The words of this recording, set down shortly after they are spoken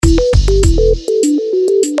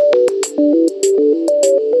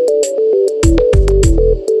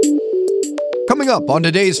up on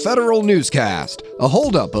today's Federal Newscast, a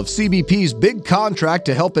holdup of CBP's big contract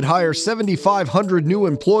to help it hire 7,500 new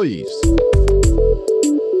employees.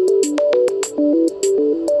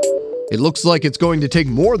 It looks like it's going to take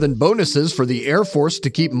more than bonuses for the Air Force to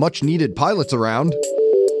keep much-needed pilots around.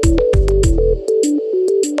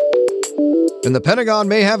 And the Pentagon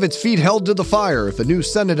may have its feet held to the fire if a new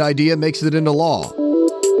Senate idea makes it into law.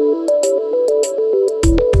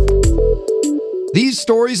 These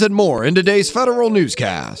stories and more in today's Federal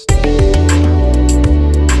Newscast.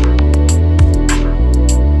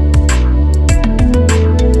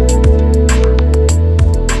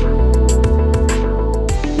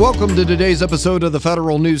 Welcome to today's episode of the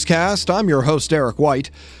Federal Newscast. I'm your host, Eric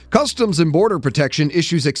White. Customs and Border Protection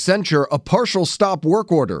issues Accenture a partial stop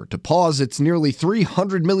work order to pause its nearly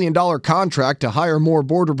 $300 million contract to hire more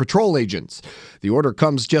Border Patrol agents. The order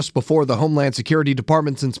comes just before the Homeland Security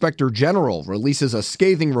Department's Inspector General releases a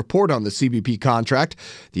scathing report on the CBP contract.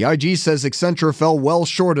 The IG says Accenture fell well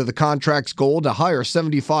short of the contract's goal to hire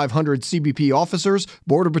 7,500 CBP officers,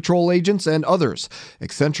 Border Patrol agents, and others.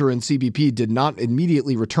 Accenture and CBP did not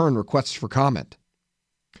immediately return requests for comment.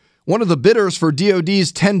 One of the bidders for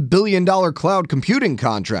DoD's $10 billion cloud computing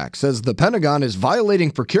contract says the Pentagon is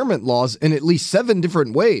violating procurement laws in at least 7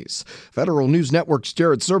 different ways. Federal News Network's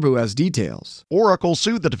Jared Serbu has details. Oracle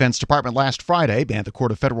sued the Defense Department last Friday, and the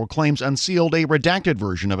Court of Federal Claims unsealed a redacted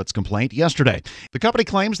version of its complaint yesterday. The company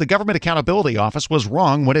claims the Government Accountability Office was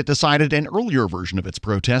wrong when it decided an earlier version of its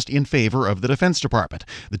protest in favor of the Defense Department.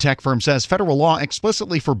 The tech firm says federal law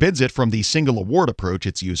explicitly forbids it from the single award approach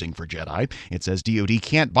it's using for JEDI. It says DoD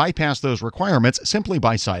can't bypass those requirements simply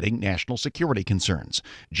by citing national security concerns.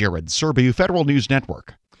 Jared Serbu, Federal News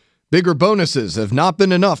Network. Bigger bonuses have not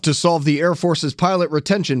been enough to solve the Air Force's pilot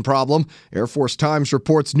retention problem. Air Force Times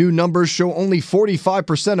reports new numbers show only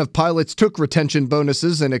 45% of pilots took retention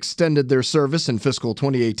bonuses and extended their service in fiscal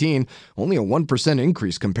 2018, only a 1%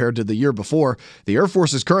 increase compared to the year before. The Air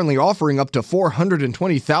Force is currently offering up to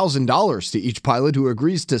 $420,000 to each pilot who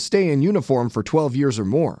agrees to stay in uniform for 12 years or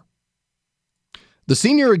more. The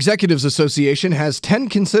Senior Executives Association has 10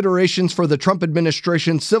 considerations for the Trump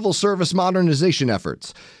administration's civil service modernization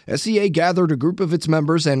efforts. SEA gathered a group of its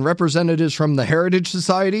members and representatives from the Heritage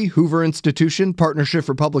Society, Hoover Institution, Partnership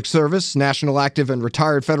for Public Service, National Active and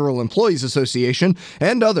Retired Federal Employees Association,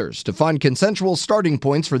 and others to find consensual starting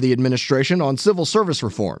points for the administration on civil service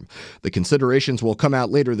reform. The considerations will come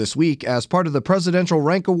out later this week as part of the Presidential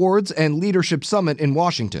Rank Awards and Leadership Summit in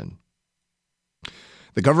Washington.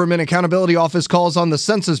 The Government Accountability Office calls on the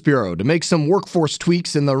Census Bureau to make some workforce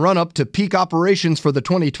tweaks in the run-up to peak operations for the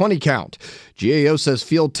 2020 count. GAO says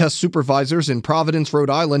field test supervisors in Providence, Rhode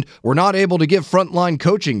Island were not able to give frontline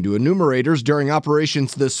coaching to enumerators during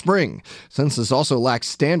operations this spring. Census also lacks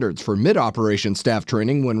standards for mid-operation staff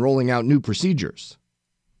training when rolling out new procedures.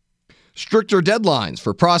 Stricter deadlines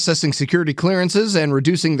for processing security clearances and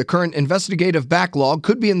reducing the current investigative backlog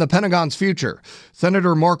could be in the Pentagon's future.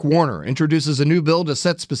 Senator Mark Warner introduces a new bill to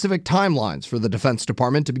set specific timelines for the Defense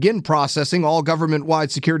Department to begin processing all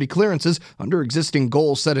government-wide security clearances under existing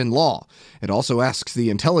goals set in law. It also asks the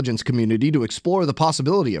intelligence community to explore the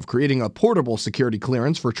possibility of creating a portable security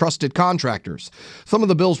clearance for trusted contractors. Some of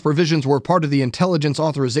the bill's provisions were part of the Intelligence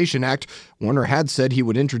Authorization Act. Warner had said he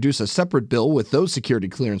would introduce a separate bill with those security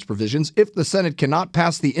clearance provisions if the Senate cannot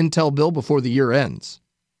pass the Intel bill before the year ends.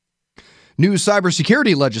 New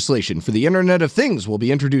cybersecurity legislation for the Internet of Things will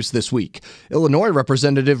be introduced this week. Illinois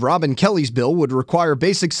Representative Robin Kelly's bill would require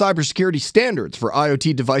basic cybersecurity standards for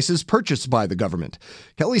IoT devices purchased by the government.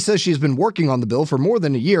 Kelly says she has been working on the bill for more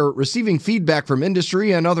than a year, receiving feedback from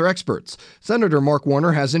industry and other experts. Senator Mark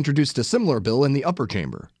Warner has introduced a similar bill in the upper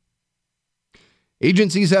chamber.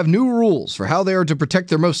 Agencies have new rules for how they are to protect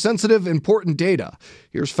their most sensitive, important data.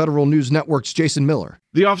 Here's Federal News Network's Jason Miller.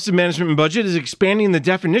 The Office of Management and Budget is expanding the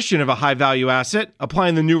definition of a high-value asset,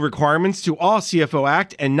 applying the new requirements to all CFO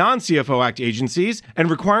Act and non-CFO Act agencies,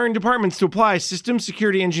 and requiring departments to apply system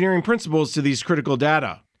security engineering principles to these critical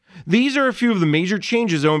data. These are a few of the major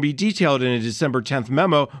changes OMB detailed in a December 10th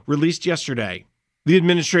memo released yesterday. The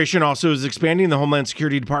administration also is expanding the Homeland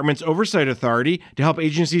Security Department's oversight authority to help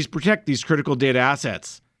agencies protect these critical data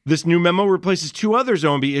assets. This new memo replaces 2 others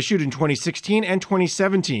OMB issued in 2016 and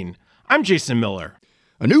 2017. I'm Jason Miller.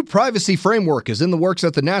 A new privacy framework is in the works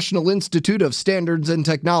at the National Institute of Standards and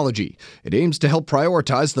Technology. It aims to help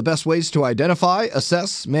prioritize the best ways to identify,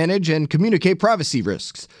 assess, manage, and communicate privacy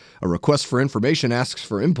risks. A request for information asks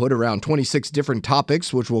for input around 26 different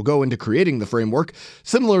topics, which will go into creating the framework.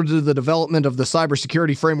 Similar to the development of the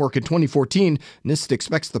cybersecurity framework in 2014, NIST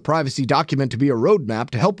expects the privacy document to be a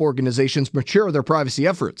roadmap to help organizations mature their privacy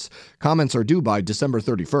efforts. Comments are due by December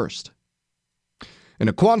 31st. And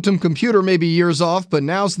a quantum computer may be years off, but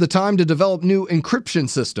now's the time to develop new encryption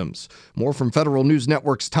systems. More from Federal News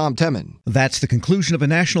Network's Tom Temin. That's the conclusion of a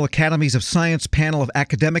National Academies of Science panel of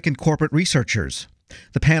academic and corporate researchers.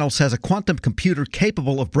 The panel says a quantum computer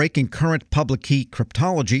capable of breaking current public key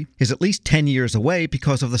cryptology is at least 10 years away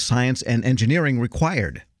because of the science and engineering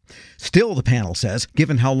required. Still, the panel says,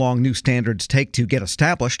 given how long new standards take to get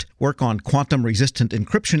established, work on quantum-resistant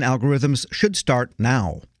encryption algorithms should start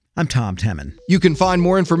now. I'm Tom Temin. You can find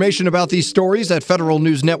more information about these stories at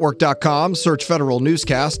federalnewsnetwork.com. Search Federal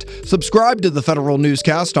Newscast. Subscribe to the Federal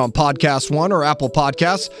Newscast on Podcast One or Apple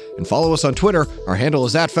Podcasts, and follow us on Twitter. Our handle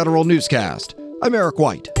is @Federal Newscast. I'm Eric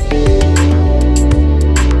White.